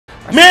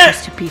Man!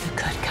 To be the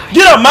good guy.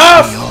 Get up,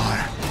 Miles!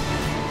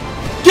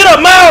 Get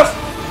up, Miles!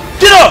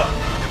 Get up!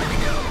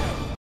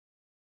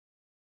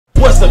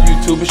 What's up,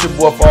 YouTube? It's your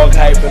boy Fog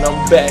Hype, and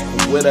I'm back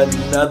with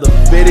another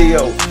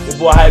video. Your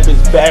boy Hype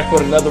is back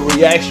with another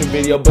reaction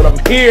video, but I'm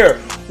here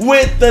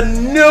with the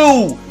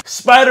new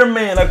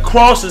Spider-Man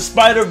Across the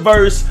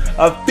Spider-Verse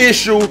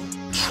official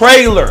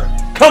trailer.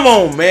 Come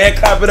on, man.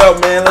 Clap it up,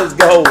 man. Let's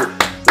go.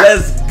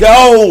 Let's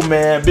go,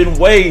 man. Been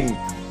waiting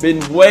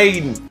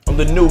on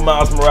the new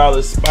Miles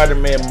Morales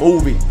Spider-Man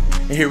movie.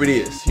 And here it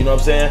is, you know what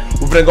I'm saying?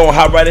 We're gonna go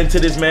hop right into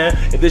this, man.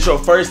 If this your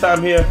first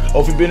time here,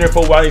 or if you've been here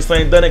for a while and you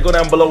ain't done it, go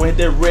down below and hit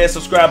that red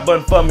subscribe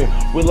button for me.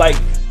 We're like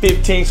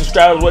 15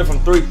 subscribers away from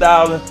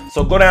 3,000.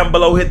 So go down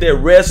below, hit that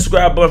red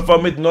subscribe button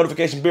for me, the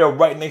notification bell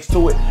right next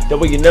to it. That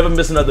way you never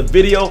miss another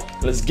video.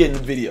 Let's get in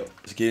the video.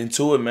 Let's get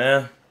into it,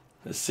 man.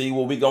 Let's see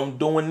what we gonna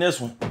do in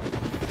this one.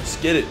 Let's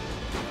get it.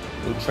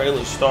 The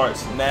trailer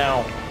starts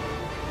now.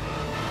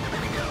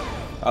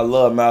 I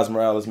love Miles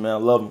Morales, man. I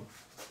love him.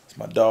 It's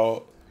my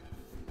dog.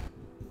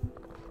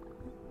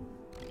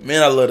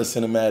 Man, I love the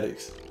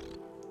cinematics.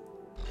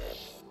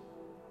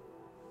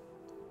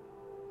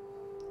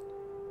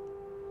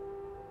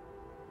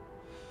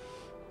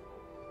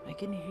 I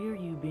can hear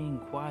you being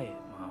quiet,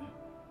 Mom.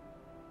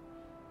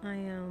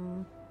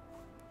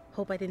 I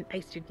hope I didn't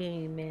ice your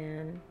game,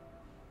 man.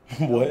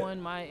 What? No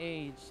one my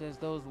age says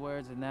those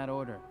words in that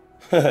order.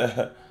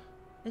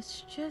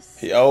 It's just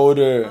He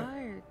older.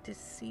 hard to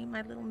see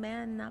my little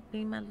man not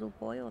being my little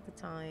boy all the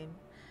time.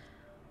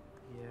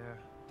 Yeah.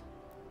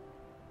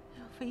 You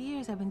know, for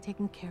years I've been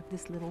taking care of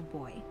this little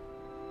boy.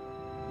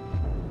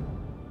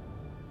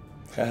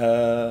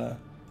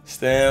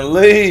 Stan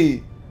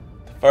Lee.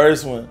 The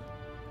first one.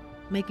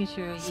 Making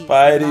sure he's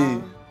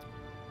Spidey.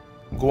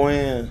 loved,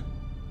 Gwen.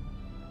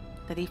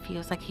 that he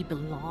feels like he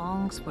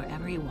belongs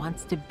wherever he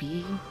wants to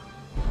be.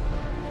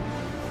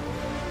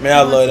 Man,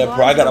 I love that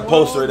part. I got a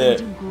poster of that.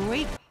 Do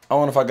great. I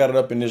don't know if I got it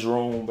up in this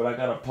room, but I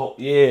got a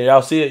poster. Yeah,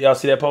 y'all see it? Y'all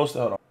see that poster?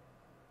 Hold on.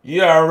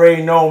 You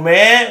already know,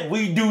 man.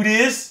 We do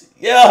this.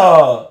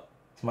 Yeah.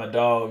 It's my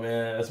dog,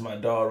 man. That's my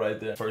dog right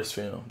there. First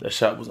film. That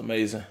shot was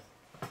amazing.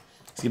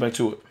 Let's get back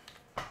to it.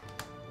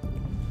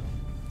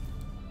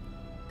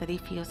 That he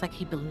feels like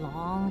he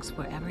belongs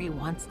wherever he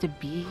wants to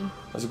be.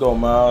 Let's go,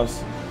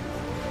 Miles.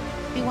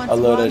 He wants I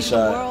to love run that the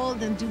shot.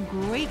 world and do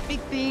great big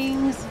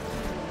things.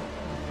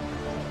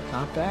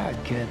 Not bad,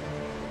 kid.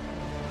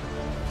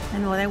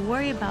 And what I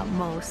worry about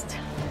most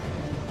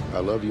I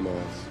love you,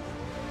 Miles.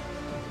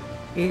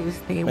 is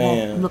they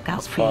Man, won't look out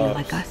that's for you pops.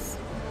 like us.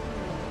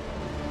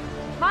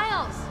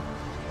 Miles!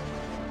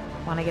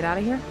 Want to get out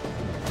of here?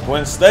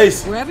 Gwen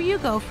Stacy. Wherever you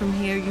go from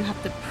here, you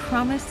have to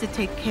promise to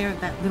take care of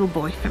that little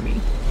boy for me.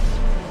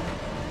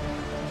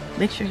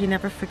 Make sure he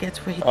never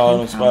forgets where he All came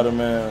them from.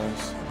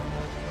 Spider-Mans.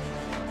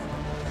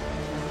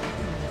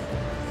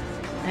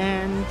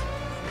 And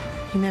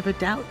he never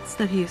doubts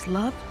that he is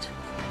loved.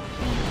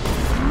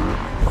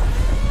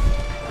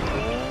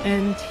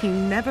 And he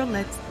never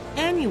lets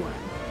anyone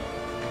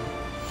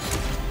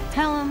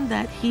tell him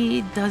that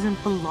he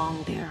doesn't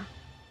belong there.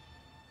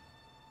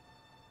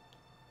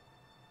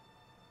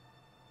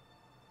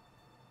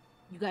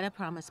 You gotta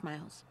promise,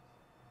 Miles.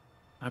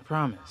 I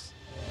promise.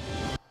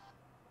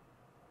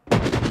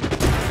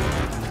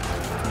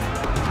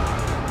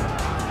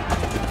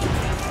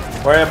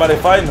 Where everybody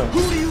fighting him?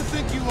 Who do you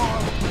think you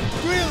are?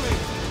 Really?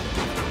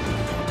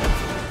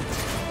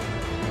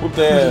 Whoop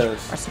their We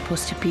ass. are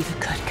supposed to be the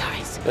good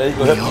guys. There you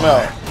go, help him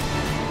out.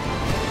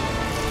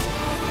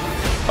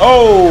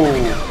 Oh!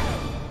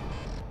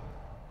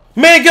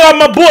 Man, get off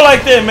my boy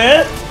like that,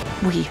 man!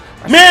 We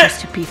are Man!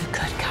 supposed to be the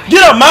good guys.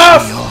 Get up,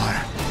 Miles!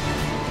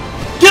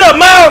 Get up,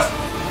 Miles!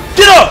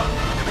 Get up!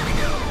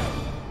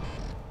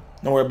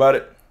 Don't worry about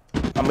it.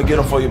 I'm gonna get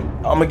him for you.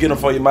 I'm gonna get him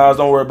for you, Miles.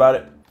 Don't worry about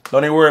it.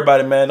 Don't even worry about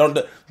it, man.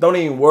 Don't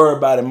even worry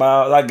about it,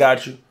 Miles. I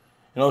got you. You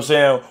know what I'm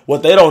saying?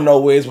 What they don't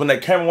know is when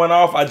that camera went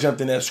off, I jumped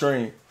in that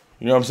screen.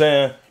 You know what I'm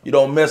saying? You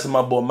don't mess with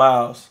my boy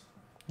Miles.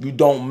 You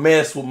don't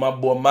mess with my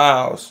boy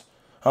Miles.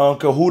 I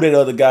don't care who that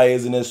other guy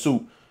is in that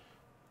suit.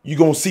 You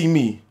gonna see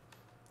me.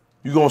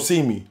 You gonna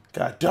see me.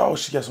 God dog,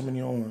 she got so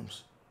many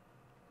arms.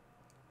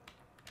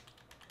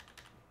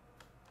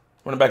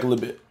 Run it back a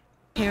little bit.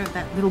 Take care of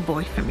that little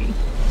boy for me.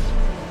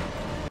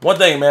 One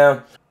thing,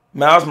 man.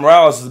 Miles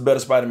Morales is a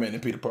better Spider-Man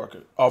than Peter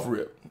Parker. Off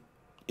rip.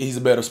 He's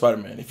a better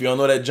Spider-Man. If you don't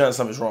know that, John,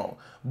 something's wrong.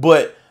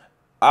 But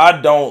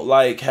I don't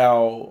like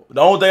how...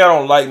 The only thing I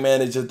don't like,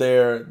 man, is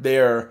that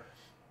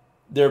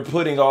they're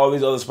putting all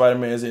these other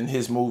Spider-Mans in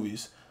his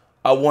movies.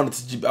 I want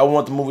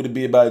the movie to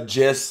be about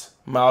just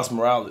Miles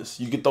Morales.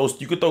 You could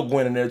throw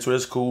Gwen in there too.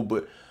 That's cool.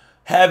 But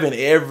having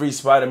every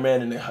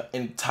Spider-Man in the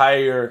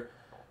entire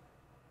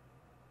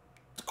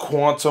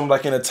quantum,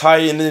 like in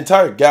the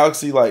entire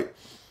galaxy, like...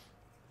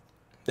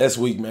 That's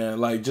weak, man.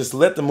 Like, just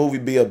let the movie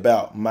be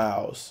about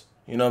Miles.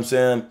 You know what I'm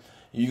saying?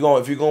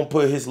 If you're gonna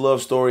put his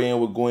love story in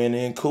with Gwen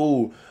in,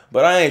 cool.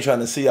 But I ain't trying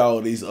to see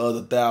all these other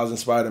 1,000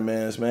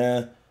 Spider-Mans,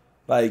 man.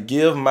 Like,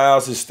 give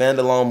Miles his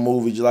standalone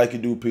movie just like you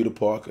do Peter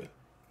Parker.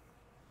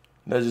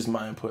 That's just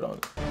my input on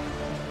it.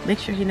 Make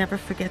sure he never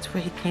forgets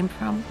where he came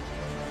from.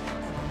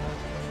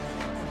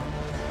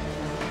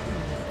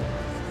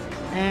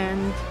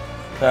 And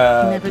he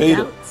never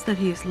Peter. doubts that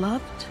he is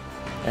loved.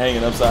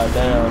 Hanging upside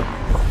down.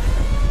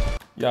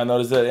 Y'all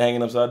notice that?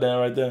 Hanging upside down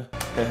right there?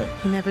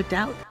 He never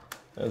doubts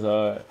That's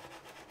alright.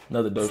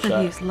 Another dope that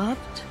shot. he is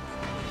loved.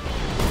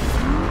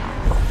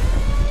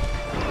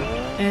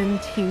 And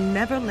he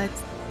never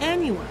lets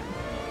anyone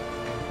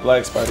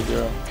Black Spider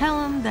Girl.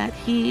 tell him that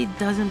he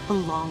doesn't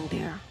belong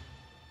there.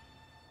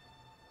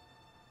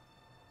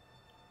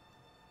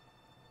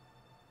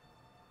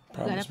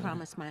 You gotta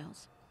promise,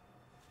 Miles.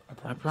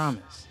 I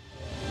promise.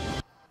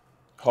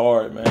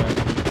 Hard, man.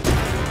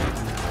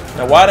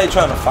 Now, why are they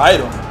trying to fight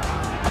him?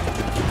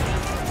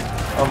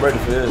 I'm ready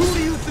for Who this.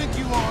 do you think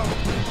you are?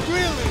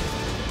 Really?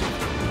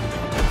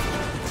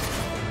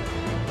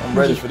 I'm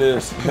ready for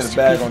this. Get a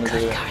bag on his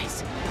head.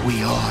 Guys.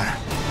 We are.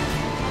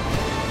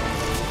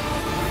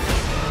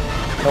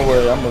 Don't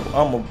worry,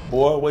 I'm a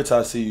boy. Wait till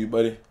I see you,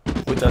 buddy.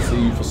 Wait till I see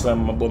you for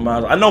slamming my boy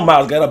Miles. I know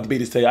Miles got up and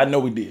beat his tail. I know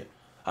we did.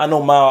 I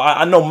know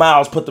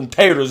Miles put them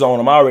taters on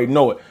him. I already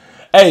know it.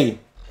 Hey,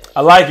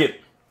 I like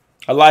it.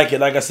 I like it.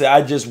 Like I said,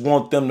 I just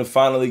want them to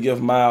finally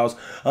give Miles,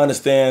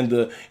 understand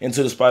the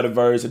Into the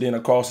Spider-Verse and then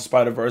Across the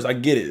Spider-Verse. I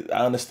get it.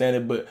 I understand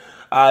it, but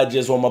I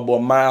just want my boy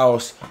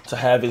Miles to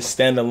have his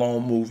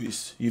standalone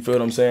movies. You feel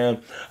what I'm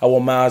saying? I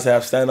want Miles to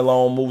have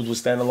standalone movies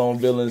with standalone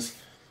villains.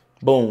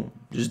 Boom.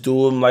 Just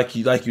do them like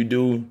you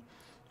do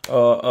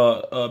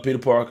Peter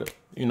Parker.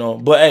 You know.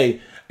 But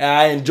hey,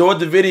 I enjoyed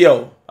the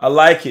video. I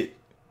like it.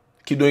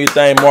 Keep doing your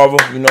thing, Marvel.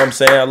 You know what I'm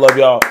saying? I love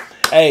y'all.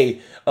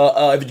 Hey,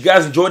 if you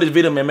guys enjoyed this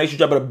video, man, make sure you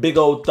drop it a big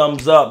old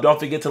thumbs up. Don't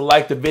forget to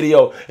like the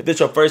video. If this is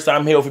your first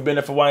time here, if you've been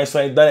there for a while and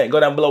still ain't done it, go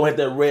down below and hit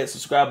that red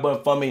subscribe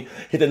button for me.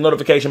 Hit that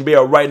notification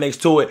bell right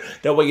next to it.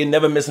 That way you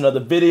never miss another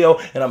video.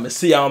 And I'm going to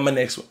see y'all on my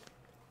next one.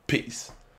 Peace.